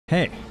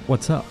Hey,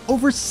 what's up?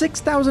 Over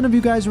 6,000 of you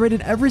guys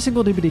rated every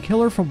single DBD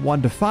killer from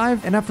 1 to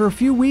 5, and after a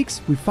few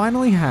weeks, we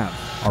finally have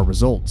our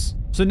results.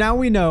 So now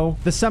we know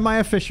the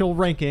semi-official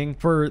ranking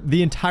for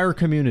the entire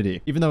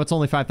community, even though it's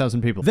only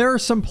 5,000 people. There are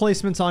some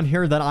placements on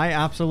here that I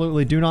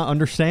absolutely do not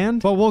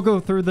understand, but we'll go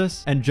through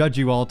this and judge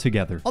you all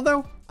together.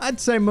 Although, I'd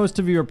say most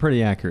of you are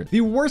pretty accurate. The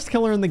worst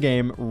killer in the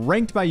game,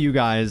 ranked by you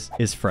guys,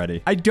 is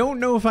Freddy. I don't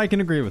know if I can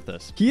agree with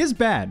this. He is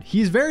bad.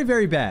 He's very,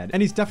 very bad.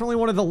 And he's definitely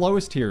one of the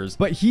lowest tiers,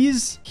 but he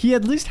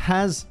at least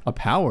has a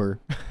power.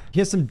 He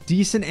has some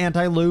decent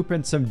anti-loop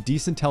and some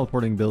decent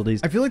teleporting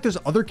abilities. I feel like there's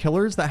other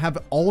killers that have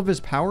all of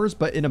his powers,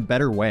 but in a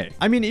better way.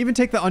 I mean, even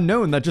take the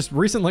Unknown that just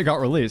recently got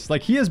released.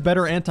 Like, he has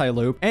better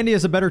anti-loop and he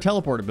has a better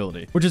teleport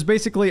ability, which is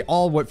basically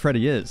all what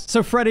Freddy is.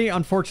 So Freddy,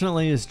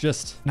 unfortunately, is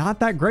just not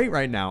that great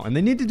right now, and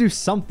they need to do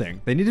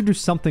something. They need to do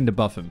something to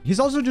buff him. He's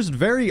also just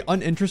very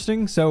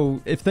uninteresting,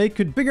 so if they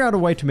could figure out a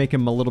way to make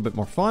him a little bit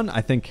more fun,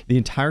 I think the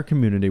entire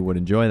community would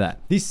enjoy that.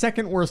 The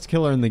second worst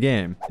killer in the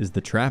game is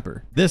the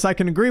Trapper. This I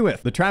can agree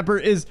with. The Trapper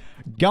is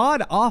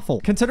god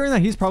awful, considering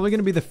that he's probably going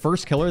to be the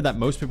first killer that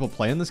most people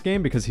play in this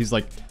game because he's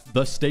like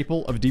the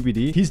staple of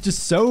DBD. He's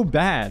just so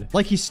bad.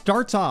 Like, he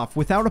starts off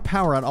without a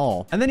power at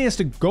all, and then he has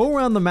to go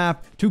around the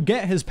map to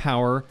get his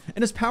power,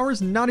 and his power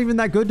is not even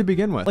that good to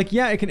begin with. Like,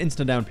 yeah, it can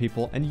insta down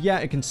people, and yeah,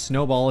 it can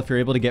snowball if you're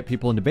able to get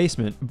people into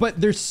basement,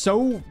 but there's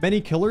so many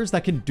killers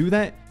that can do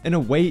that in a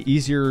way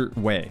easier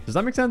way. Does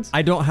that make sense?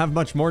 I don't have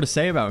much more to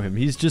say about him.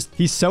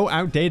 He's so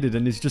outdated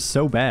and he's just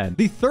so bad.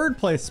 The third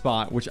place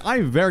spot, which I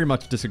very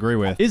much disagree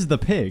with, is the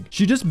Pig.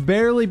 She just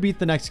barely beat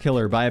the next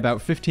killer by about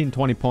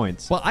 15-20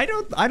 points. Well, I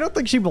don't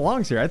think she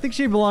belongs here. I think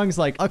she belongs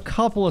like a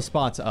couple of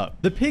spots up.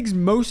 The Pig's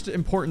most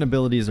important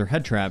abilities are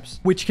head traps,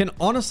 which can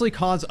honestly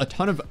cause a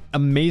ton of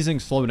amazing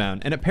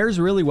slowdown, and it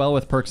pairs really well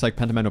with perks like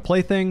Pentimento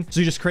Plaything,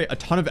 so you just create a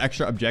ton of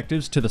extra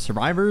objectives to the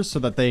survivors so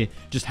that they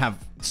just have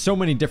so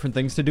many different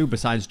things to do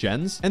besides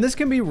gens, and this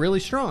can be really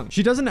strong.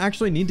 She doesn't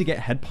actually need to get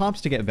head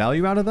pops to get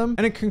value out of them,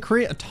 and it can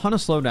create a ton of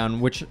slowdown,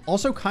 which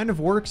also kind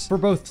of works for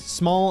both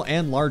small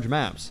and large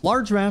maps.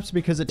 Large maps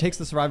because it takes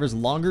the survivors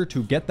longer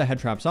to get the head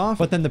traps off,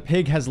 but then the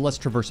Pig has less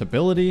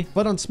traversability.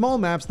 But on small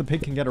maps, the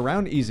Pig can get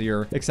around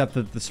easier, except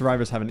that the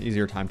survivors have an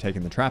easier time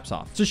taking the traps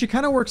off. So she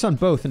kind of works on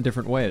both in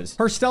different ways.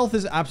 Her stealth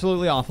is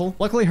absolutely awful.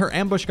 Luckily, her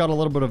ambush got a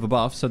little bit of a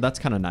buff, so that's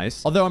kind of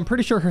nice. Although I'm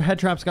pretty sure her head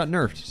traps got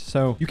nerfed,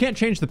 so you can't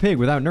change the Pig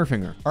without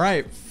nerfing her. All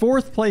right,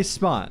 fourth place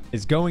spot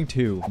is going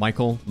to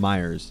Michael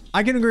Myers.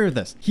 I can agree with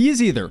this. He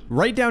is either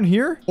right down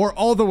here or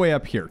all the way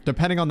up here,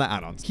 depending on the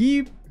add-ons.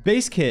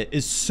 Base kit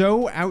is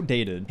so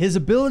outdated. His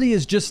ability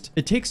is just,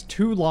 it takes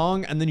too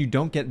long and then you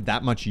don't get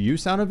that much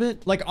use out of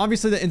it. Like,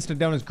 obviously the instant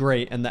down is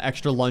great and the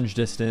extra lunge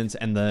distance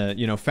and the,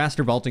 you know,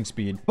 faster vaulting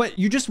speed, but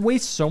you just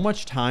waste so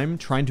much time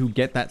trying to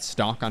get that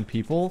stock on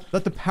people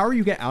that the power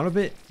you get out of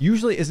it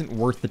usually isn't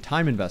worth the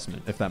time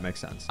investment, if that makes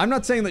sense. I'm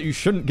not saying that you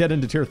shouldn't get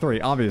into tier 3,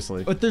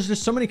 obviously, but there's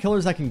just so many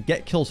killers that can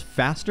get kills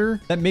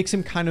faster that makes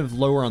him kind of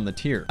lower on the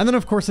tier. And then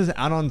of course his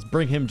add-ons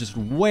bring him just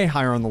way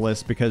higher on the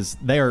list because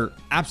they are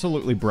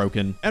absolutely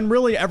broken. And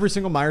really, every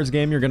single Myers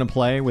game you're going to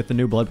play with the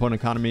new blood point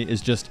economy is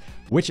just,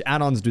 which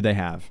add-ons do they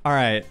have? All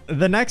right,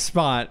 the next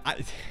spot...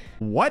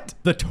 What?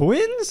 The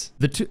twins?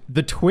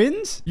 The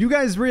twins? You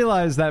guys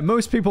realize that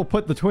most people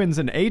put the twins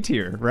in A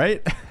tier,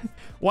 right?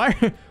 Why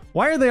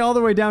are they all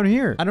the way down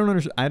here? I don't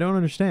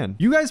understand.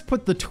 You guys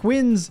put the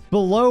twins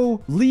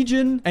below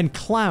Legion and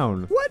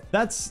Clown. What?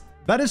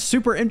 That is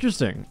super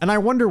interesting, and I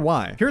wonder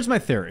why. Here's my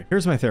theory,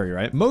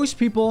 right? Most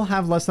people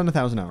have less than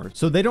 1,000 hours,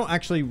 so they don't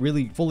actually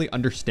really fully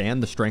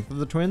understand the strength of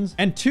the twins.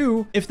 And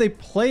two, if they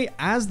play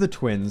as the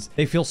twins,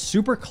 they feel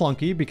super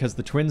clunky because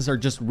the twins are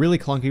just really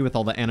clunky with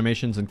all the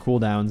animations and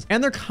cooldowns,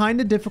 and they're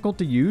kind of difficult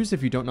to use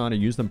if you don't know how to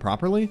use them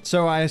properly.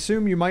 So I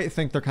assume you might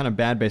think they're kind of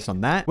bad based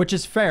on that, which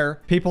is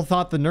fair. People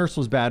thought the nurse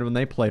was bad when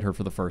they played her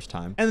for the first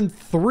time. And then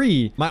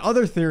three, my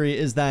other theory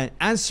is that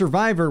as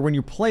Survivor, when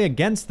you play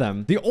against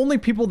them, the only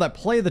people that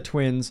play the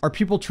twins are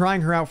people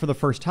trying her out for the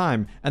first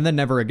time and then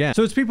never again.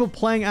 So it's people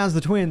playing as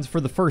the twins for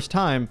the first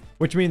time,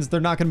 which means they're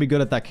not going to be good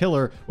at that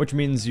killer, which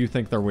means you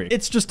think they're weak.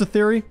 It's just a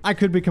theory. I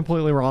could be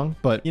completely wrong,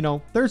 but you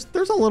know, there's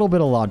a little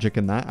bit of logic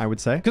in that, I would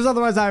say, because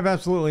otherwise I have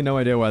absolutely no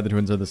idea why the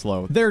twins are this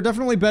low. They're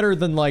definitely better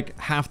than like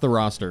half the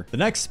roster. The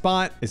next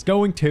spot is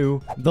going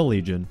to the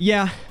Legion.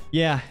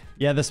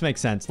 Yeah, this makes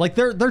sense. Like,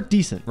 they're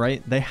decent,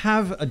 right? They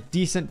have a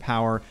decent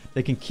power.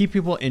 They can keep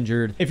people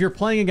injured. If you're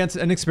playing against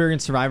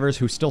inexperienced survivors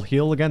who still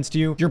heal against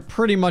you, you're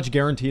pretty much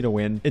guaranteed a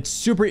win. It's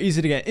super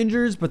easy to get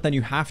injuries, but then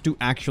you have to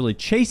actually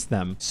chase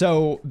them.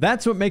 So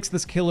that's what makes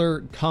this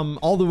killer come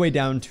all the way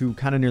down to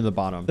kind of near the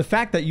bottom. The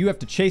fact that you have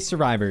to chase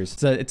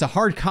survivors, it's a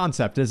hard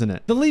concept, isn't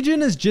it? The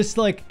Legion is just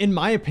like, in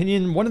my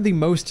opinion, one of the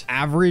most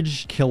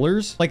average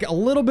killers. Like, a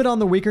little bit on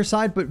the weaker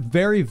side, but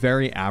very,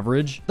 very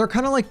average. They're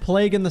kind of like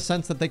Plague in the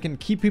sense that they can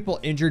keep people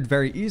people injured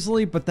very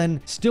easily, but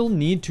then still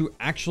need to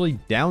actually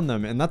down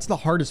them. And that's the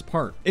hardest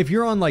part. If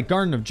you're on like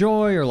Garden of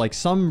Joy or like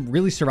some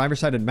really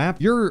survivor-sided map,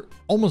 you're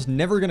almost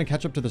never going to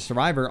catch up to the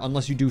survivor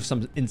unless you do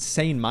some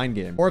insane mind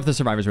game, or if the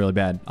survivor's really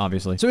bad,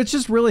 obviously. So it's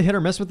just really hit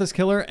or miss with this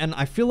killer. And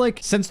I feel like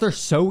since they're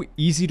so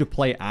easy to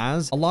play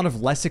as, a lot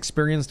of less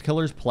experienced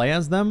killers play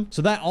as them.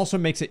 So that also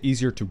makes it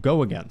easier to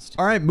go against.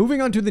 All right,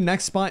 moving on to the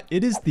next spot,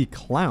 it is the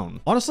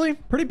Clown. Honestly,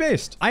 pretty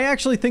based. I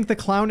actually think the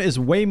Clown is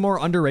way more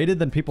underrated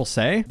than people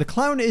say. The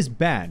Clown is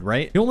bad,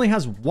 right? He only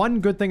has one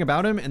good thing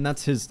about him, and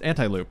that's his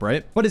anti-loop,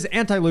 right? But his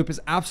anti-loop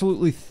is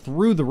absolutely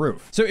through the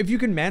roof. So if you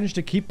can manage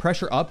to keep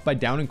pressure up by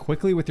downing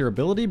quickly with your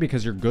ability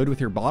because you're good with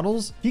your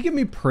bottles, he can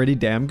be pretty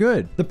damn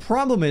good. The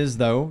problem is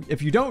though,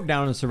 if you don't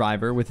down a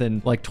survivor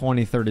within like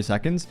 20-30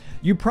 seconds,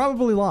 you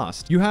probably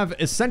lost. You have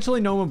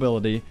essentially no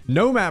mobility,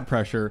 no map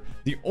pressure.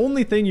 The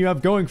only thing you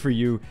have going for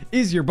you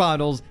is your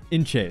bottles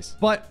in chase.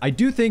 But I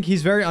do think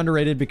he's very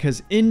underrated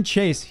because in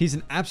chase, he's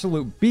an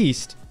absolute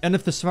beast. And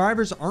if the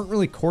survivors aren't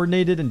really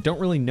coordinated and don't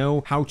really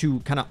know how to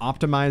kind of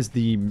optimize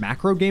the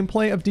macro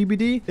gameplay of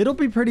DBD, it'll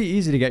be pretty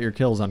easy to get your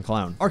kills on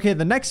Clown. Okay,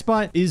 the next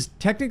spot is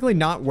technically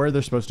not where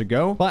they're supposed to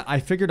go, but I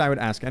figured I would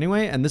ask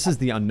anyway, and this is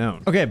the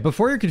unknown. Okay,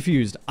 before you're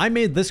confused, I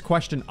made this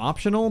question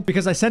optional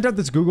because I sent out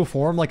this Google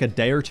form like a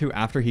day or two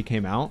after he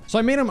came out. So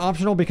I made him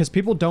optional because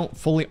people don't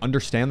fully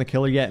understand the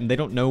killer yet, and they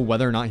don't know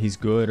whether or not he's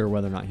good or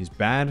whether or not he's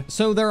bad.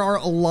 So there are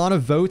a lot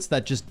of votes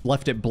that just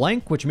left it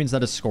blank, which means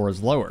that his score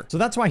is lower. So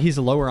that's why he's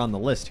lower on the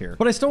list here.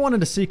 But I still wanted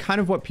to see kind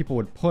of what people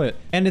would put.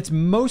 And it's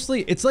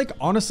mostly, it's like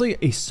honestly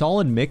a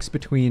solid mix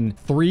between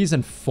 3s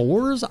and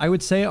 4s, I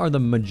would say are the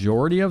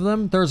majority of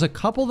them. There's a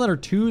couple that are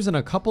 2s and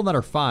a couple that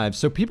are 5s.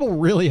 So people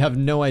really have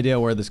no idea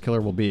where this killer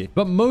will be.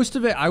 But most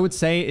of it I would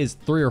say is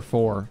 3 or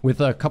 4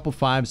 with a couple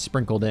 5s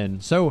sprinkled in.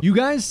 So you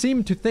guys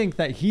seem to think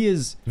that he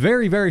is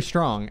very, very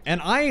strong. And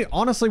I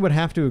honestly would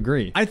have to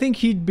agree. I think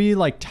he'd be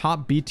like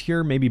top B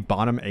tier, maybe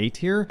bottom A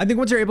tier. I think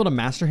once you're able to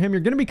master him, you're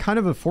going to be kind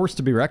of a force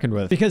to be reckoned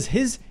with because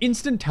his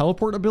instant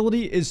teleport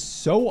ability is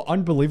so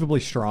unbelievably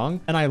strong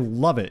and I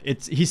love it.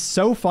 He's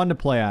so fun to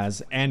play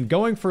as, and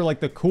going for like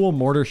the cool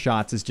mortar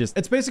shots is just,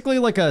 it's basically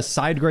like a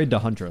side grade to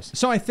Huntress.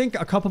 So I think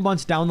a couple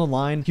months down the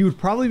line, he would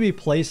probably be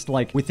placed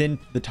like within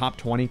the top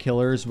 20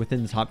 killers,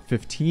 within the top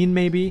 15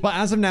 maybe. But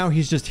as of now,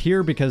 he's just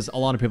here because a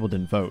lot of people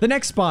didn't vote. The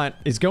next spot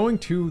is going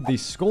to the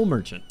Skull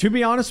Merchant. To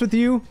be honest with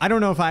you, I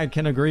don't know if I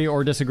can agree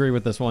or disagree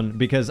with this one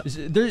because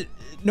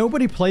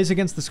nobody plays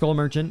against the Skull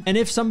Merchant. And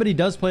if somebody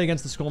does play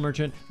against the Skull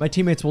Merchant, my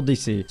teammates will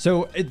DC.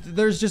 So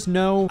there's just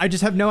I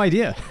just have no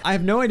idea. I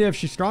have no idea if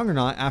she's strong or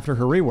not after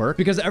her rework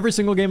because every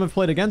single game I've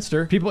played against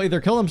her, people either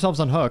kill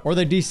themselves on hook or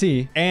they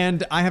DC,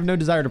 and I have no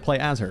desire to play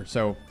as her.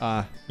 So,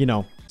 you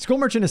know, Skull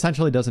Merchant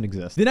essentially doesn't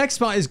exist. The next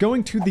spot is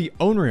going to the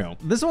Onryo.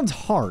 This one's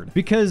hard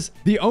because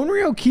the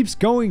Onryo keeps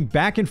going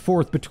back and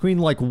forth between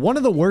like one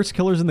of the worst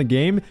killers in the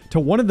game to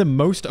one of the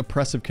most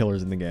oppressive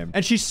killers in the game.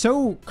 And she's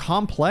so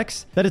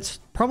complex that it's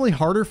probably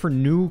harder for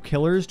new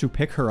killers to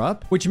pick her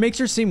up, which makes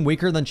her seem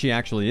weaker than she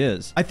actually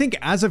is. I think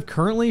as of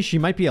currently, she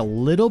might be a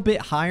little bit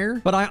higher,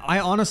 but I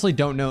honestly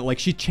don't know. Like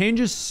she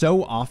changes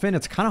so often,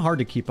 it's kind of hard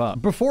to keep up.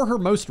 Before her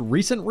most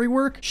recent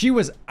rework, she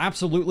was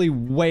absolutely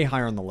way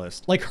higher on the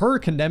list. Like her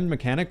condemned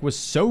mechanic was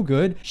so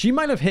good, she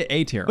might have hit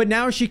A tier, but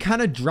now she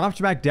kind of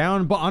dropped back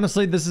down. But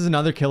honestly, this is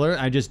another killer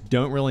I just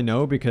don't really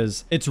know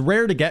because it's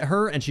rare to get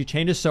her and she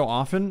changes so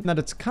often that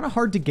it's kind of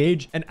hard to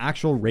gauge an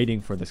actual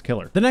rating for this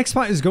killer. The next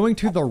spot is going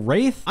to the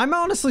Wraith. I'm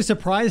honestly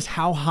surprised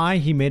how high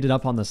he made it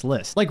up on this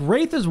list. Like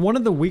Wraith is one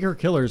of the weaker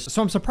killers, so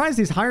I'm surprised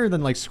he's higher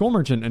than like Skull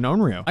Merchant and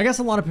Onryo. I guess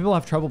a lot of people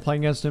have trouble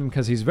playing against him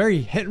because he's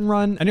very hit and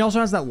run, and he also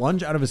has that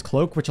lunge out of his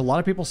cloak, which a lot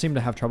of people seem to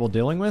have trouble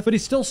dealing with, but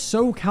he's still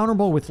so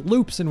counterable with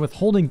loops and with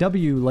holding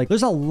W. Like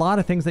there's a lot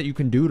of things that you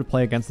can do to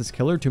play against this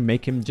killer to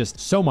make him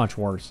just so much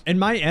worse. In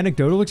my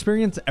anecdotal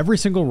experience, every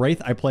single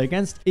Wraith I play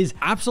against is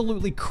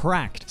absolutely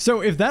cracked.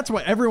 So if that's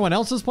what everyone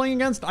else is playing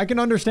against, I can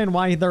understand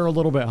why they're a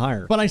little bit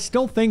higher. But I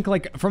still think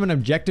like from an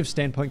objective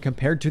standpoint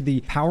compared to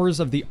the powers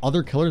of the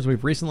other killers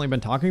we've recently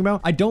been talking about,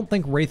 I don't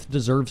think Wraith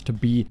deserves to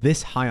be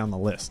this high on the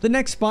list. The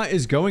next spot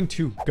is going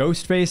to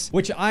Ghostface,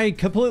 which I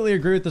completely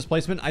agree with this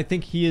placement. I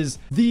think he is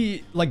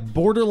the like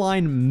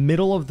borderline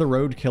middle of the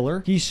road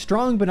killer. He's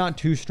strong, but not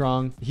too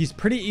strong. He's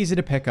pretty easy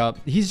to pick up.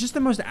 He's just the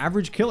most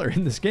average killer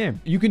in this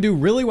game. You can do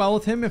really well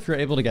with him if you're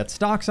able to get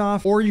stocks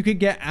off, or you could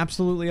get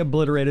absolutely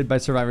obliterated by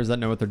survivors that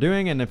know what they're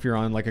doing. And if you're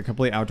on like a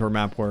complete outdoor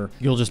map where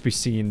you'll just be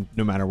seen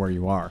no matter where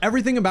you are.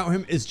 Everything about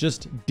him is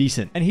just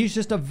decent, and he's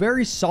just a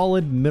very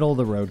solid middle of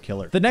the road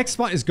killer. The next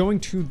spot is going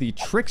to the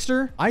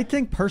Trickster. I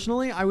think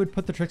personally I would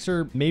put the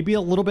Trickster maybe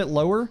a little bit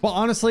lower, but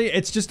honestly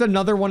it's just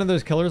another one of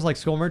those killers like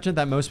Skull Merchant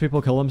that most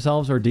people kill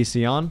themselves or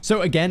DC on.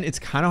 So again, it's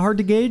kind of hard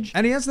to gauge,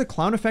 and he has the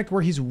Clown effect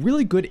where he's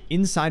really good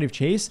inside of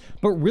chase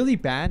but really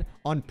bad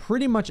on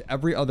pretty much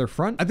every other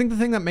front. I think the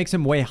thing that makes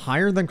him way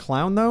higher than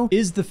Clown though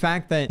is the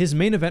fact that his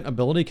main event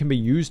ability can be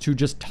used to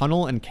just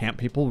tunnel and camp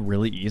people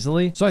really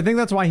easily. So I think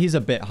that's why he's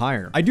a bit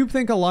higher. I do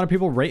think a lot of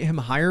people rate him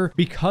higher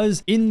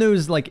because in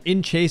those like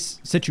in chase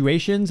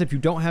situations, if you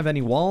don't have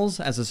any walls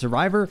as a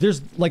survivor,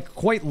 there's like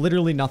quite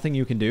literally nothing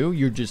you can do.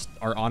 You just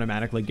are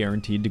automatically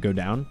guaranteed to go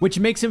down, which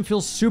makes him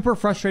feel super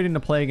frustrating to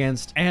play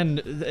against. And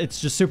it's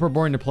just super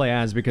boring to play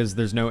as because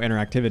there's no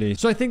interactivity.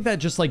 So I think that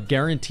just like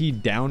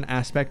guaranteed down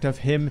aspect of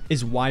him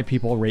is why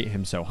people rate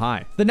him so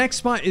high. The next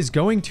spot is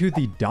going to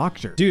the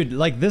doctor. Dude,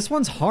 like this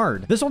one's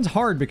hard. This one's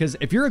hard because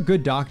if you're a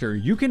good doctor,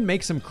 you can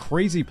make some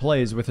crazy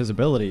plays with his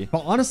ability.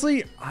 But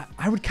honestly,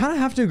 I would kind of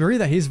have to agree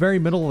that he's very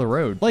middle of the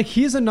road. Like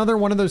he's another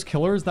one of those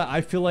killers that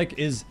I feel like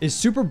is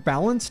super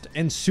balanced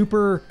and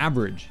super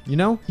average. You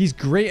know, he's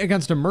great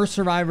against immerse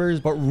survivors,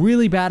 but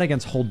really bad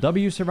against hold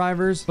W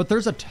survivors. But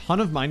there's a ton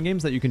of mind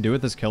games that you can do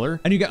with this killer,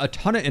 and you get a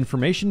ton of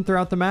information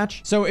throughout the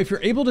match. So if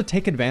you're able to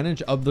take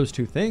advantage of those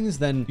two things,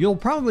 then you'll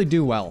probably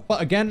do well.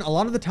 But again, a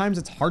lot of the times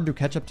it's hard to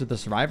catch up to the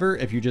survivor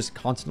if you just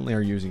constantly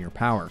are using your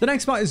power. The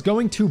next spot is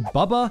going to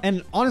Bubba.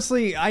 And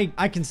honestly, I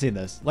can see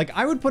this. Like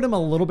I would put him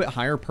a little bit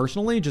higher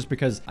personally, just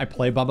because I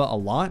play Bubba a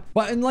lot.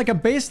 But in like a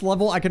base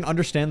level, I can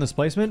understand this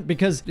placement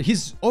because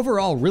he's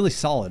overall really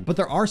solid. But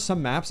there are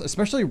some maps,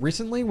 especially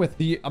recently with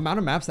the amount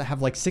of maps that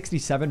have like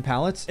 67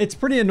 pallets, it's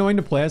pretty annoying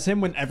to play as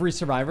him when every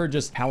survivor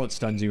just pallet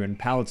stuns you and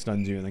pallet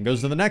stuns you and then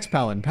goes to the next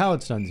pallet and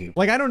pallet stuns you.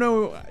 Like, I don't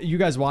know you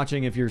guys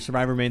watching if you're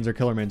survivor mains or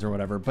killer mains or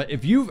whatever, but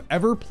if you've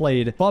ever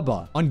played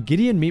Bubba on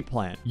Gideon Meat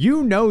Plant,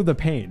 you know the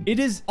pain. It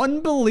is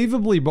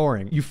unbelievably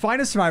boring. You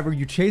find a survivor,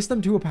 you chase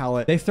them to a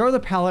pallet, they throw the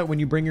pallet when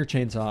you bring your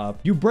chainsaw up,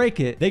 you break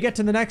it, they get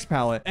to the next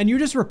pallet, and you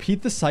just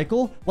repeat the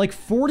cycle like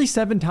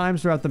 47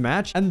 times throughout the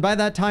match, and by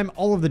that time,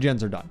 all of the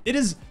gens are done. It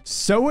is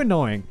so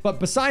annoying. But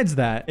besides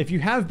that, if you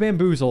have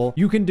Bamboozle,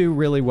 you can do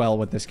really well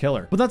with this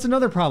killer. But that's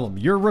another problem.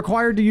 You're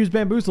required to use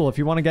Bamboozle if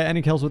you want to get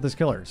any kills with this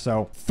killer.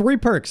 So 3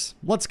 perks.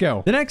 Let's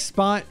go. The next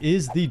spot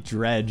is the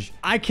Dredge.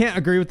 I can't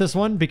agree with this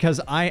one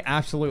because I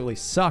absolutely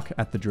suck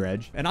at the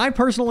Dredge. And I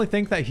personally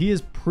think that he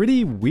is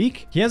pretty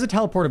weak. He has a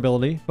teleport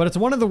ability, but it's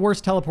one of the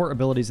worst teleport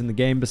abilities in the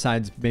game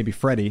besides maybe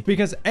Freddy,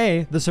 because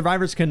A, the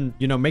survivors can,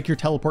 you know, make your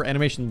teleport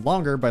animation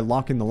longer by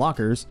locking the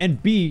lockers,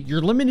 and B,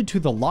 you're limited to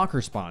the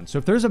locker spawn. So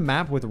if there's a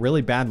map with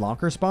really bad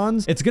locker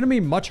spawns, it's going to be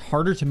much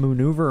harder to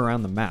maneuver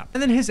around the map.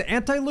 And then his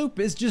anti-loop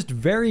is just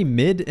very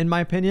mid, in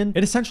my opinion.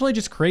 It essentially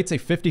just creates a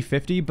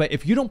 50-50, but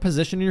if you don't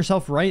position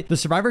yourself right, the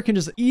survivor can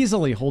just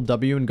easily hold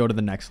W and go to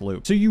the next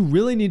loop. So you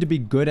really need to be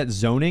good at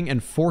zoning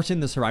and forcing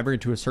the survivor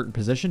into a certain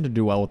position to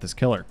do well with this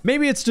killer.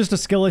 Maybe it's just a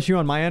skill issue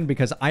on my end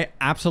because I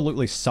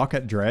absolutely suck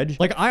at Dredge.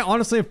 Like, I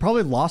honestly have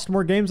probably lost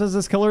more games as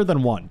this killer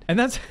than won. And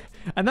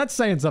that's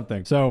saying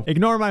something. So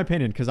ignore my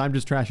opinion because I'm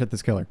just trash at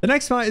this killer. The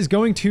next spot is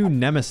going to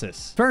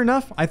Nemesis. Fair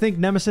enough. I think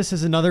Nemesis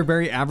is another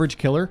very average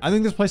killer. I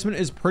think this placement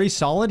is pretty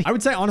solid. I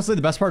would say, honestly,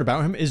 the best part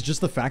about him is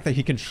just the fact that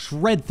he can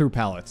shred through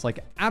pallets, like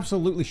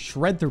absolutely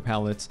shred through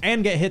pallets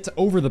and get hits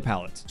over the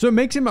pallets. So it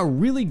makes him a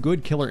really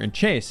good killer in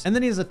chase. And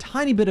then he has a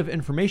tiny bit of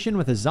information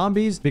with his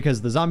zombies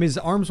because the zombies'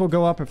 arms will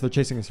go up if they're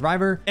chasing a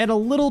survivor, and a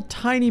little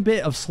tiny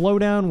bit of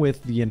slowdown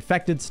with the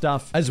infected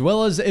stuff, as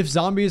well as if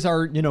zombies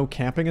are, you know,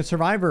 camping a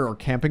survivor or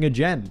camping a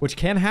gen, which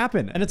can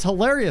happen. And it's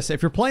hilarious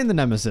if you're playing the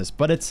Nemesis,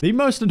 but it's the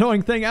most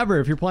annoying thing ever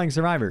if you're playing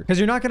survivor because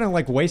you're not going to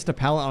like waste a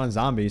pallet on a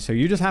zombie. So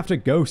you just have to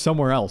go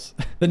somewhere else.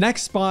 The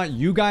next spot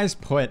you guys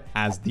put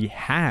as the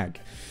Hag.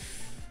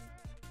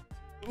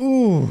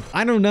 Ooh,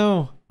 I don't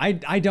know.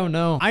 I don't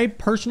know. I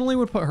personally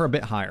would put her a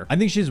bit higher. I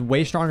think she's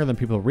way stronger than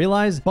people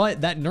realize,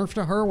 but that nerf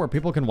to her where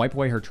people can wipe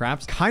away her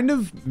traps kind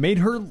of made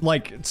her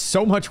like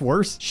so much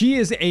worse. She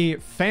is a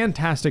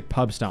fantastic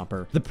pub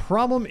stomper. The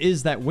problem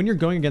is that when you're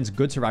going against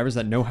good survivors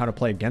that know how to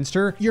play against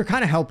her, you're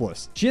kind of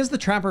helpless. She has the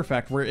trapper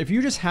effect where if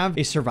you just have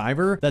a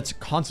survivor that's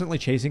constantly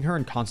chasing her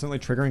and constantly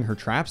triggering her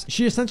traps,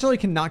 she essentially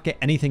cannot get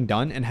anything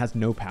done and has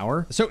no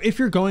power. So if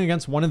you're going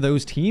against one of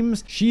those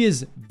teams, she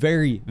is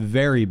very,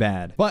 very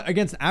bad. But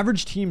against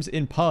average teams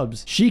in pubs,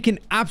 she can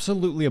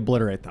absolutely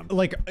obliterate them,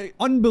 like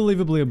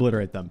unbelievably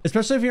obliterate them,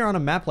 especially if you're on a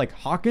map like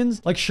Hawkins.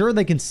 Like, sure,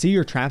 they can see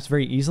your traps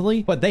very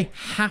easily, but they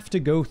have to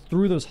go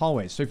through those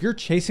hallways. So if you're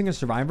chasing a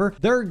survivor,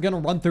 they're gonna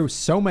run through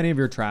so many of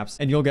your traps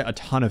and you'll get a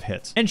ton of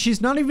hits. And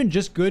she's not even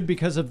just good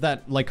because of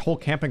that like whole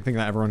camping thing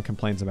that everyone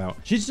complains about.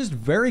 She's just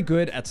very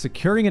good at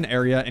securing an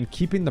area and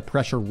keeping the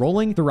pressure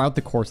rolling throughout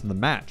the course of the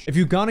match. If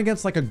you've gone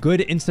against like a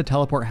good insta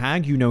teleport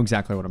Hag, you know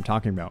exactly what I'm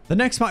talking about. The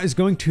next spot is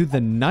going to the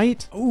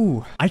Knight.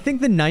 Ooh, I think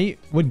the Knight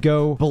would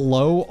go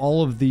below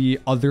all of the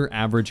other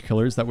average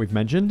killers that we've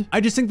mentioned.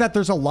 I just think that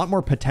there's a lot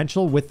more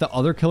potential with the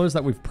other killers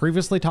that we've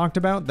previously talked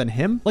about than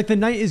him. Like, the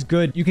Knight is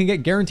good. You can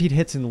get guaranteed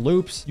hits in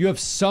loops. You have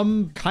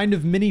some kind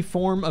of mini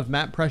form of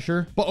map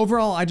pressure. But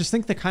overall, I just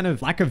think the kind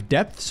of lack of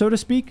depth, so to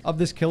speak, of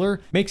this killer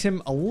makes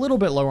him a little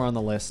bit lower on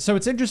the list. So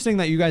it's interesting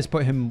that you guys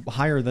put him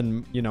higher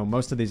than, you know,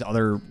 most of these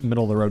other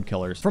middle of the road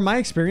killers. From my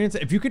experience,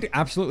 if you could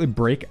absolutely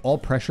break all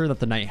pressure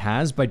that the Knight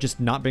has by just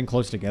not being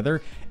close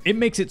together, it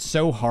makes it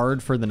so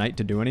hard for the Knight to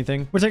to do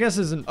anything, which I guess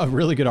isn't a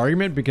really good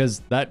argument because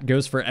that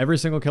goes for every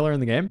single killer in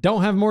the game.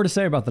 Don't have more to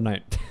say about the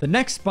Knight. The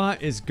next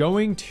spot is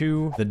going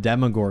to the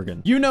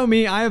Demogorgon. You know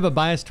me, I have a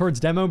bias towards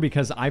Demo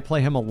because I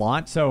play him a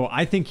lot, so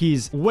I think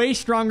he's way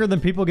stronger than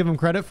people give him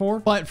credit for.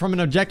 But from an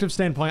objective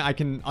standpoint, I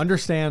can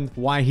understand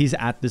why he's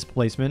at this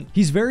placement.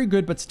 He's very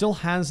good, but still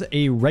has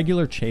a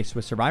regular chase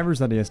with survivors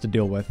that he has to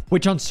deal with,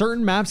 which on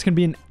certain maps can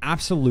be an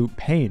absolute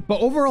pain.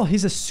 But overall,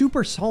 he's a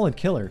super solid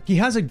killer. He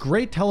has a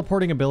great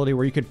teleporting ability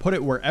where you could put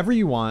it wherever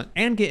you want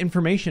and get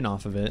information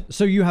off of it.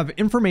 So you have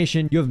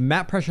information, you have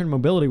map pressure and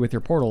mobility with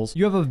your portals.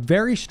 You have a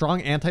very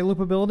strong anti-loop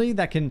ability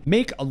that can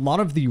make a lot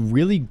of the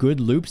really good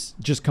loops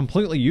just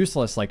completely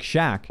useless, like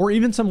Shack, or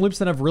even some loops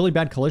that have really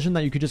bad collision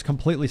that you could just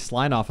completely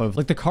slide off of,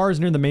 like the cars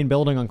near the main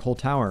building on Cole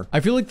Tower. I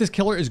feel like this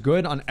killer is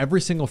good on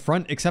every single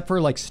front except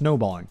for like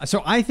snowballing.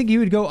 So I think he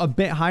would go a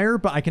bit higher,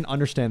 but I can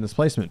understand this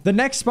placement. The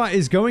next spot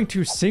is going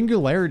to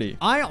Singularity.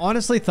 I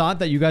honestly thought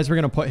that you guys were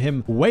going to put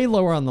him way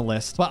lower on the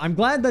list, but I'm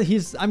glad that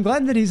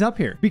he's up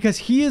here because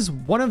he is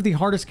one of the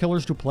hardest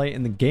killers to play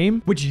in the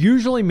game, which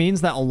usually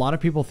means that a lot of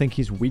people think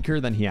he's weaker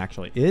than he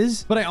actually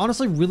is. But I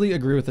honestly really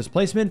agree with this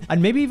placement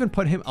and maybe even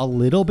put him a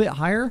little bit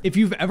higher. If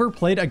you've ever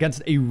played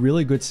against a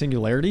really good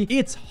Singularity,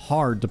 it's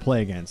hard to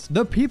play against.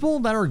 The people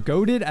that are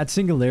goated at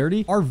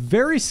Singularity are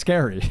very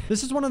scary.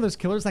 This is one of those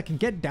killers that can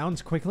get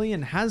downs quickly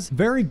and has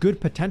very good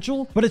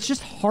potential, but it's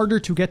just harder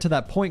to get to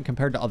that point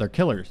compared to other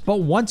killers.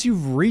 But once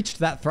you've reached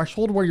that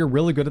threshold where you're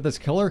really good at this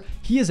killer,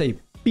 he is a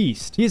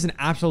beast. He is an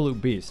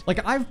absolute beast.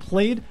 Like, I've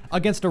played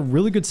against a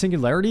really good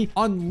Singularity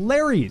on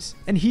Larry's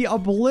and he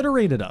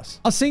obliterated us.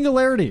 A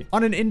Singularity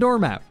on an indoor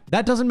map.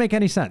 That doesn't make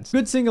any sense.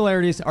 Good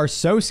Singularities are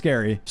so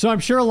scary. So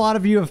I'm sure a lot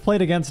of you have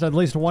played against at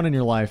least one in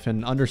your life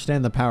and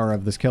understand the power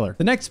of this killer.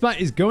 The next spot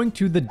is going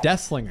to the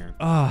Deathslinger.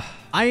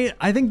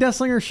 I think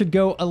Deathslinger should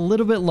go a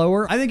little bit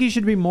lower. I think he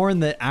should be more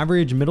in the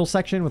average middle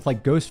section with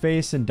like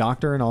Ghostface and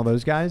Doctor and all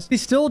those guys.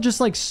 He's still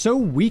just like so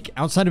weak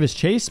outside of his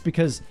chase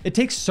because it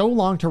takes so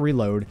long to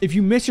reload. If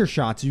you miss your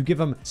shots, you give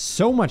him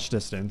so much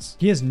distance.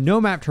 He has no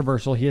map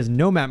traversal. He has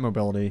no map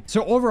mobility.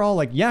 So overall,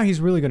 like, yeah,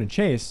 he's really good at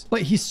chase,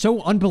 but he's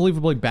so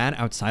unbelievably bad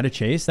outside of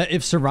chase that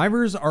if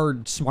survivors are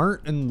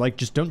smart and like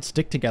just don't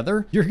stick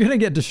together, you're gonna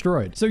get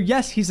destroyed. So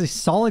yes, he's a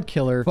solid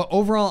killer, but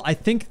overall, I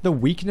think the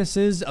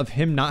weaknesses of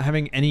him not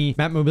having any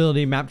map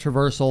mobility, map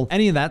traversal,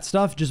 any of that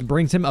stuff just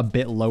brings him a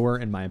bit lower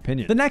in my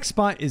opinion. The next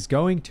spot is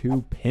going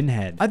to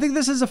Pinhead. I think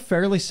this is a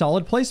fairly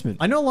solid placement.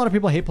 I know a lot of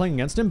people hate playing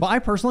against him, but I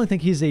personally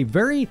think he's a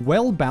very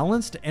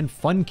well-balanced and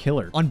fun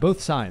killer on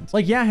both sides.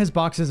 Like, yeah, his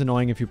box is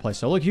annoying if you play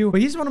solo queue,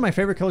 but he's one of my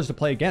favorite killers to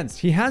play against.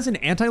 He has an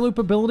anti-loop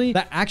ability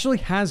that actually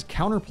has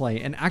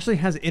counterplay and actually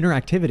has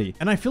interactivity.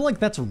 And I feel like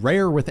that's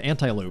rare with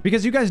anti-loop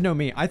because you guys know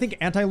me. I think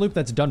anti-loop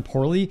that's done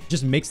poorly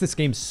just makes this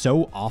game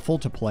so awful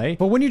to play.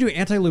 But when you do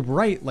anti-loop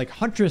right, like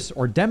Huntress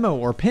or Demo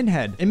or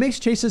Pinhead, it makes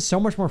chases so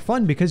much more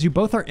fun because you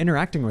both are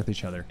interacting with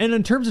each other. And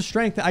in terms of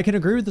strength, I can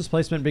agree with this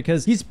placement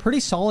because he's pretty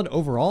solid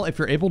overall if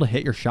you're able to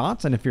hit your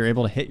shots and if you're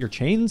able to hit your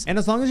chains. And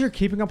as long as you're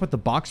keeping up with the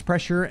box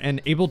pressure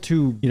and able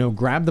to, you know,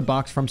 grab the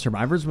box from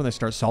survivors when they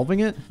start solving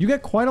it, you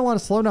get quite a lot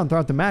of slowdown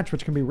throughout the match,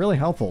 which can be really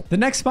helpful. The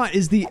next spot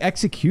is the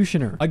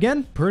Executioner.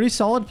 Again, pretty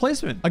solid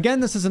placement. Again,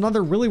 this is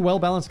another really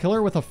well-balanced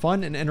killer with a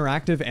fun and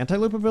interactive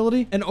anti-loop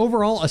ability. And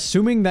overall,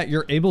 assuming that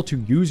you're able to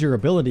use your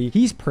ability,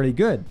 he's pretty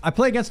good. I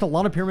play against a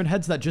lot of Pyramid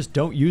Heads that just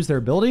don't use their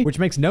ability, which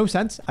makes no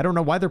sense. I don't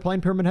know why they're playing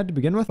Pyramid Head to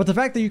begin with, but the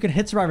fact that you can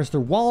hit survivors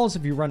through walls,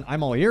 if you run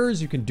I'm All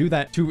Ears, you can do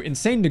that to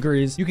insane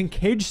degrees. You can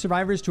cage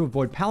survivors to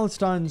avoid pallet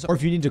stuns, or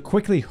if you need to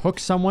quickly hook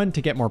someone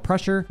to get more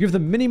pressure. You have the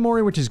Mini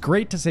Mori, which is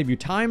great to save you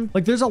time.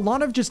 Like, there's a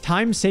lot of just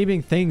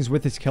time-saving things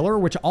with this killer,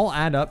 which all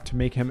add up to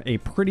make him a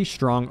pretty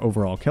strong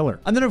overall killer.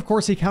 And then, of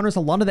course, he counters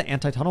a lot of the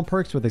anti-tunnel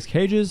perks with his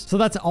cages, so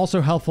that's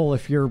also helpful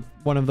if you're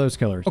one of those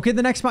killers. Okay,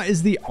 the next spot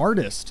is the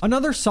Artist.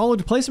 Another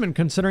solid placement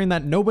considering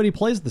that nobody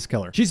plays this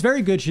killer. She's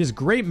very good. She has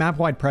great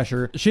map-wide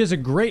pressure. She has a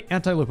great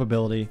anti-loop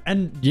ability.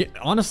 And yeah,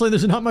 honestly,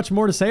 there's not much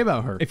more to say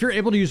about her. If you're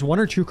able to use 1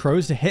 or 2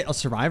 crows to hit a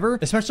survivor,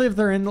 especially if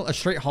they're in a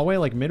straight hallway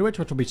like Midwich,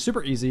 which will be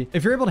super easy,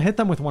 if you're able to hit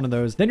them with one of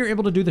those, then you're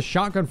able to do the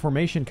shotgun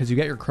formation because you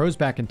get your crows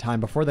back in time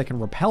before they can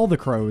repel the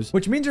crows,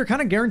 which means you're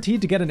kind of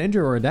guaranteed to get an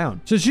injury or a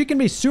down. So she can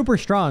be super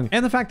strong.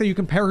 And the fact that you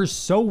can pair her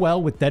so well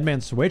with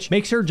Deadman Switch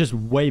makes her just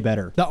way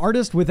better. The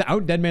Artist without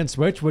Deadman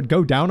Switch would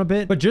go down a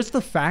bit, but just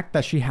the fact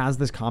that she has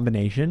this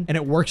combination and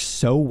it works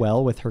so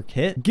well with her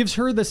kit gives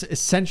her this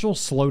essential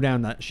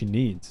slowdown that she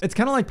needs. It's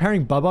kind of like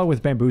pairing Bubba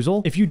with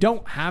Bamboozle. If you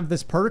don't have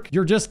this perk,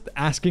 you're just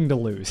asking to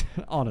lose,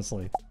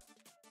 honestly.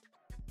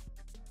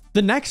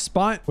 The next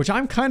spot, which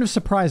I'm kind of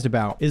surprised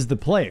about, is the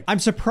Plague. I'm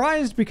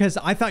surprised because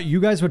I thought you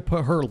guys would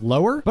put her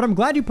lower, but I'm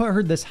glad you put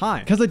her this high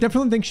because I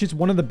definitely think she's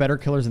one of the better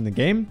killers in the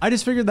game. I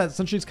just figured that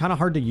since she's kind of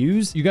hard to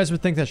use, you guys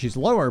would think that she's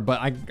lower, but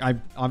I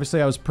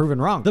obviously I was proven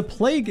wrong. The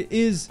Plague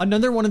is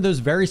another one of those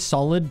very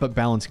solid but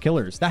balanced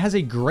killers that has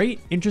a great,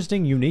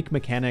 interesting, unique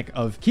mechanic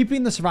of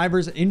keeping the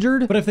survivors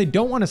injured, but if they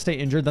don't want to stay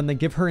injured, then they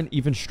give her an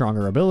even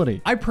stronger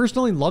ability. I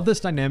personally love this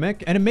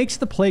dynamic and it makes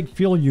the Plague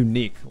feel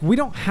unique. We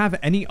don't have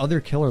any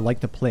other killer like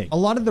the Plague. Plague. A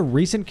lot of the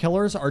recent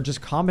killers are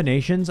just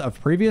combinations of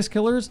previous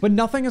killers, but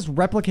nothing has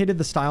replicated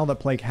the style that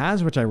Plague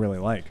has, which I really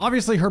like.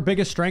 Obviously, her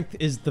biggest strength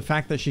is the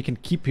fact that she can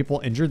keep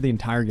people injured the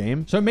entire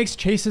game, so it makes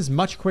chases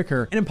much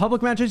quicker. And in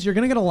public matches, you're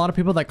gonna get a lot of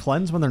people that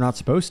cleanse when they're not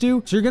supposed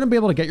to, so you're gonna be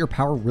able to get your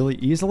power really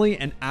easily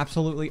and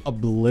absolutely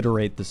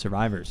obliterate the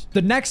survivors.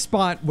 The next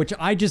spot, which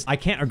I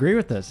can't agree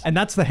with this, and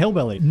that's the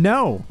Hillbilly.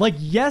 No, like,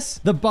 yes,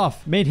 the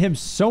buff made him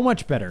so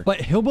much better,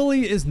 but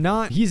Hillbilly is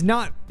not, he's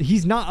not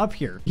up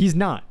here. He's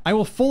not. I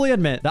will fully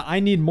admit that I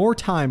need more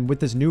time with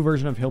this new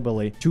version of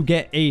Hillbilly to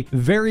get a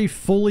very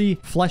fully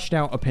fleshed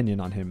out opinion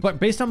on him. But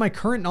based on my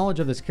current knowledge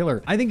of this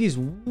killer, I think he's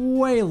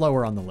way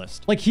lower on the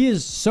list. Like, he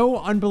is so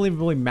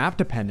unbelievably map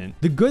dependent.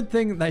 The good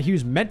thing that he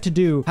was meant to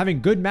do,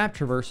 having good map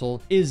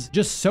traversal, is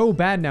just so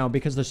bad now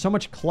because there's so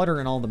much clutter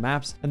in all the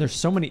maps and there's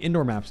so many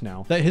indoor maps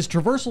now that his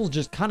traversal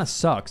just kind of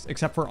sucks,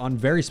 except for on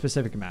very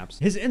specific maps.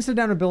 His instant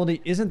down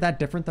ability isn't that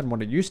different than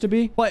what it used to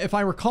be, but if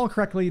I recall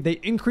correctly, they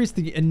increased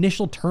the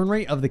initial turn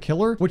rate of the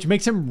killer, which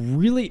makes him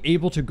really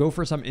able to go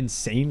for some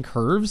insane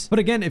curves. But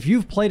again, if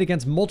you've played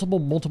against multiple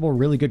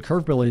really good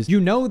curve abilities, you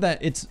know that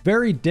it's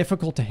very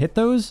difficult to hit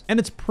those and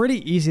it's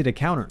pretty easy to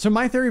counter. So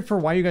my theory for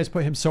why you guys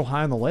put him so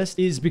high on the list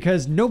is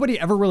because nobody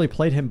ever really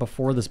played him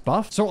before this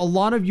buff. So a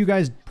lot of you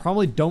guys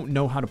probably don't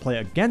know how to play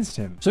against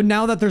him. So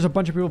now that there's a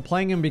bunch of people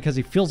playing him because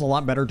he feels a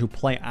lot better to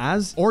play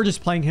as, or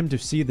just playing him to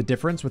see the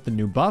difference with the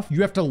new buff,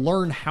 you have to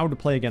learn how to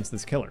play against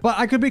this killer. But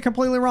I could be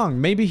completely wrong.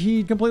 Maybe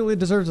he completely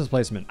deserves this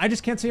placement. I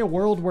just can't see a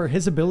world where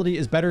his ability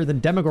is better than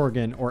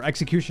Demogorgon or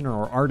Executioner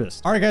or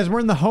Artist. All right, guys, we're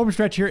in the home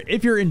stretch here.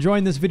 If you're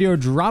enjoying this video,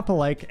 drop a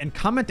like and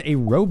comment a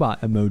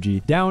robot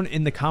emoji down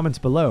in the comments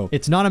below.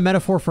 It's not a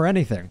metaphor for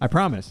anything, I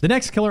promise. The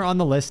next killer on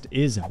the list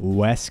is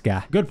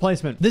Wesker. Good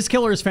placement. This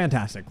killer is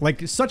fantastic.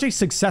 Like, such a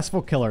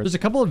successful killer. There's a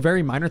couple of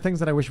very minor things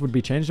that I wish would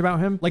be changed about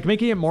him, like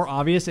making it more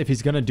obvious if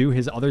he's gonna do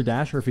his other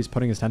dash or if he's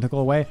putting his tentacle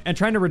away, and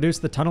trying to reduce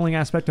the tunneling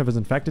aspect of his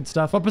infected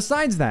stuff. But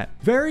besides that,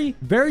 very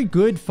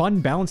good, fun,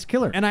 balanced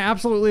killer. And I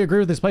absolutely agree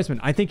with this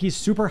placement. I think he's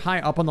super high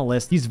up on the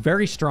list. He's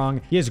very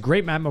strong. He has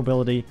great map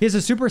mobility. He has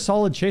a super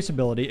solid chase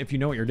ability if you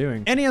know what you're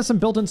doing. And he has some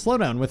built-in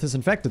slowdown with his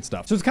infected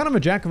stuff. So it's kind of a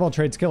jack of all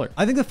trades killer.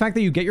 I think the fact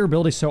that you get your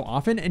ability so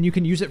often and you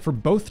can use it for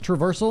both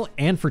traversal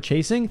and for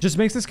chasing just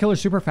makes this killer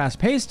super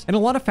fast-paced. And a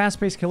lot of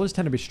fast-paced killers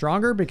tend to be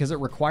stronger because it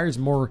requires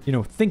more, you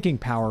know, thinking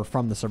power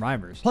from the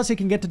survivors. Plus, he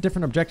can get to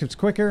different objectives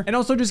quicker and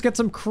also just get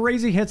some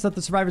crazy hits that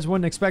the survivors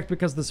wouldn't expect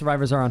because the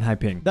survivors are on high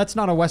ping. That's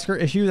not a Wesker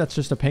issue, that's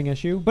just a ping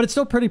issue, but it's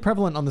still pretty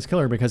prevalent on this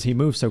killer because he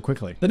moves so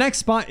quickly. The next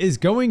spot is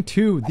going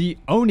to the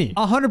Oni.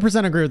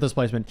 100% agree with this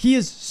placement. He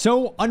is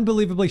so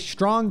unbelievably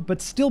strong,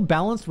 but still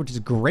balanced, which is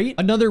great.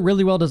 Another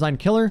really well-designed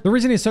killer. The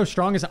reason he's so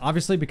strong is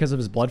obviously because of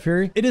his Blood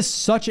Fury. It is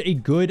such a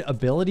good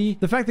ability.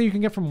 The fact that you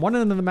can get from one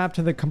end of the map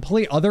to the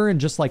complete other in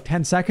just like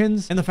 10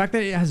 seconds, and the fact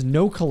that it has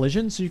no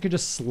collision, so you can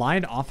just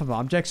slide off of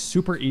objects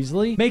super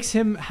easily, makes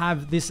him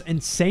have this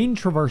insane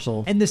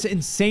traversal and this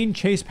insane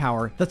chase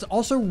power that's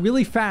also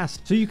really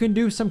fast, so you can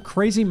do some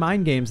crazy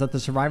mind games that the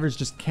survivors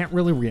just can't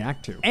really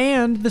react to.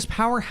 And this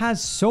power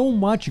has so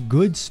much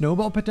good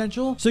snowball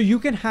potential, so you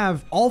can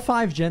have all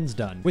 5 gens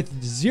done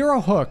with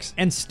 0 hooks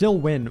and still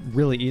win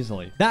really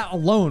easily. That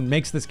alone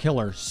makes this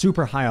killer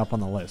super high up on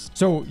the list.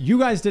 So you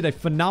guys did a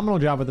phenomenal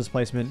job with this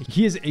placement.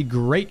 He is a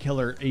great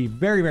killer, a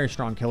very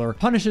strong killer.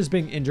 Punishes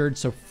being injured,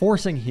 so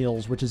forcing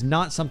heals, which is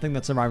not something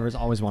that survivors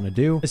always want to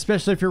do,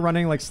 especially if you're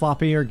running like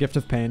Sloppy or Gift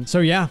of Pain. So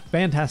yeah,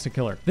 fantastic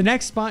killer. The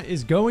next spot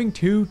is going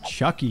to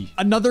Chucky.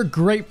 Another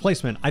great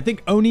placement. I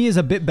think Oni is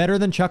a bit better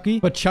than Chucky,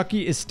 but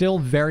Chucky is still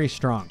very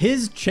strong.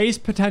 His chase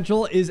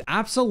potential is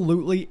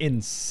absolutely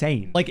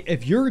insane. Like,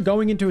 if you're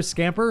going into a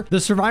scamper, the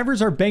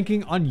survivors are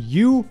banking on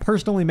you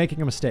personally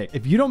making a mistake.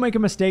 If you don't make a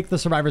mistake, the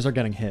survivors are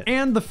getting hit.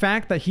 And the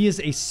fact that he is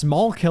a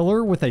small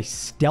killer with a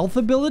stealth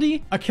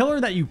ability, a killer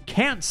that you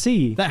can't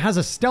see that has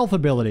a stealth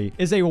ability,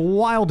 is a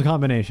wild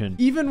combination.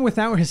 Even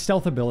without his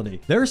stealth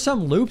ability, there are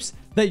some loops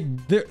that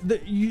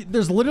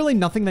there's literally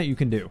nothing that you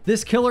can do.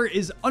 This killer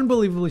is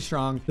unbelievably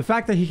strong. The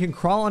fact that he can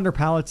crawl under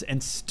pallets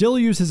and still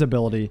use his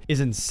ability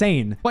is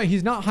insane, but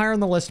he's not higher on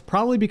the list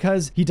probably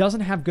because he doesn't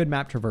have good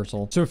map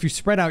traversal. So if you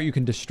spread out, you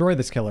can destroy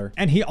this killer.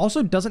 And he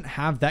also doesn't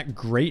have that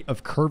great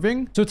of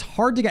curving, so it's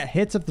hard to get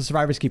hits if the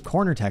survivors keep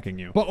corner attacking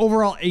you. But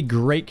overall, a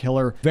great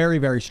killer,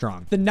 very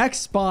strong. The next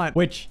spot,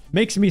 which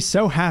makes me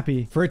so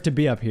happy for it to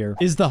be up here,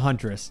 is the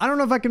Huntress. I don't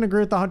know if I can agree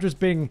with the Huntress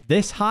being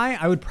this high.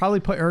 I would probably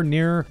put her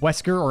near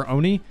Wesker or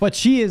Oni, but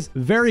she is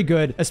very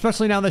good,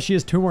 especially now that she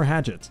has 2 more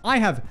hatchets. I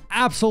have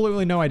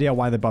absolutely no idea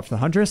why they buffed the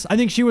Huntress. I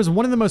think she was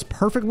one of the most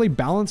perfectly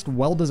balanced,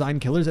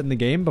 well-designed killers in the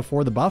game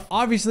before the buff.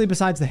 Obviously,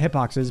 besides the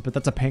hitboxes, but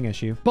that's a ping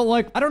issue. But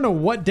like, I don't know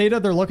what data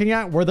they're looking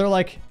at where they're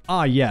like,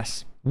 ah,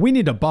 yes, we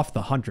need to buff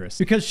the Huntress,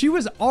 because she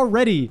was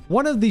already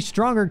one of the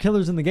stronger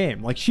killers in the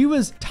game. Like, she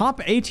was top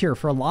A tier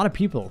for a lot of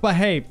people. But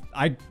hey,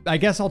 I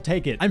guess I'll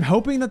take it. I'm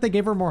hoping that they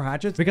gave her more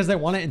hatchets because they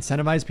want to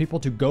incentivize people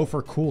to go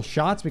for cool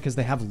shots because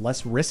they have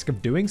less risk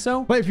of doing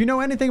so. But if you know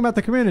anything about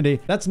the community,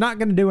 that's not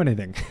going to do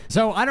anything.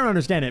 So I don't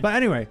understand it. But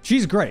anyway,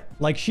 she's great.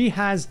 Like, she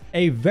has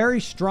a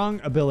very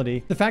strong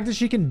ability. The fact that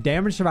she can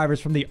damage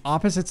survivors from the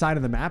opposite side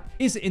of the map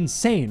is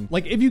insane.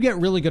 Like, if you get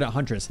really good at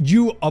Huntress,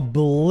 you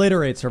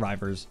obliterate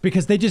survivors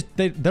because they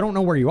don't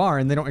know where you are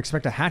and they don't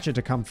expect a hatchet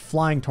to come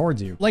flying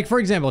towards you. Like, for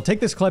example, take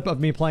this clip of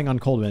me playing on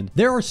Coldwind.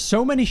 There are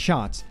so many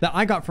shots that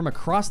I got from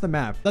across the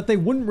map that they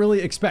wouldn't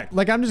really expect.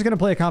 Like, I'm just going to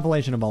play a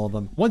compilation of all of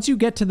them. Once you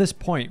get to this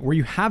point where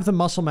you have the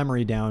muscle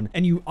memory down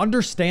and you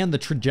understand the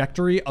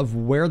trajectory of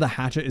where the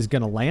hatchet is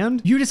going to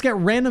land, you just get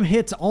random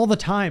hits all the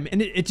time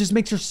and it just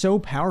makes her so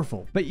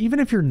powerful. But even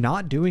if you're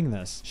not doing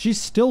this, she's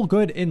still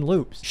good in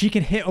loops. She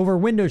can hit over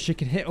windows. She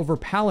can hit over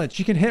pallets.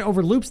 She can hit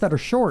over loops that are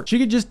short. She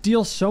can just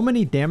deal so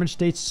many damage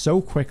states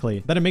so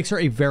quickly that it makes her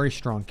a very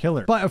strong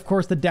killer. But of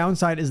course, the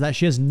downside is that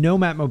she has no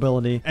map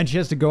mobility and she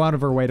has to go out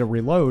of her way to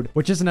reload,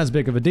 which isn't as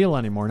big of a deal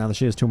anymore now that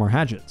she has 2 more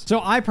hatchets.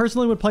 So I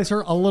personally would place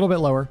her a little bit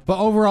lower, but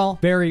overall,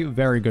 very,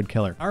 very good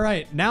killer. All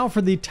right, now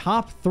for the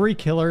top 3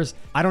 killers.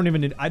 I don't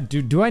even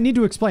need, do I need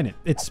to explain it?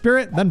 It's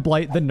Spirit, then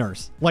Blight, then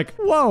Nurse. Like,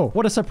 whoa,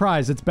 what a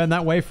surprise. It's been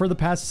that way for the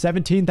past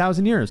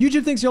 17,000 years.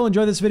 YouTube thinks you'll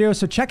enjoy this video,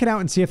 so check it out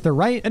and see if they're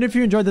right. And if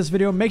you enjoyed this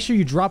video, make sure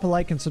you drop a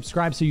like and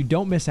subscribe so you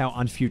don't miss out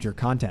on future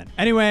content.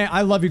 Anyway,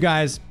 I love you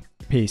guys.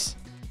 Peace.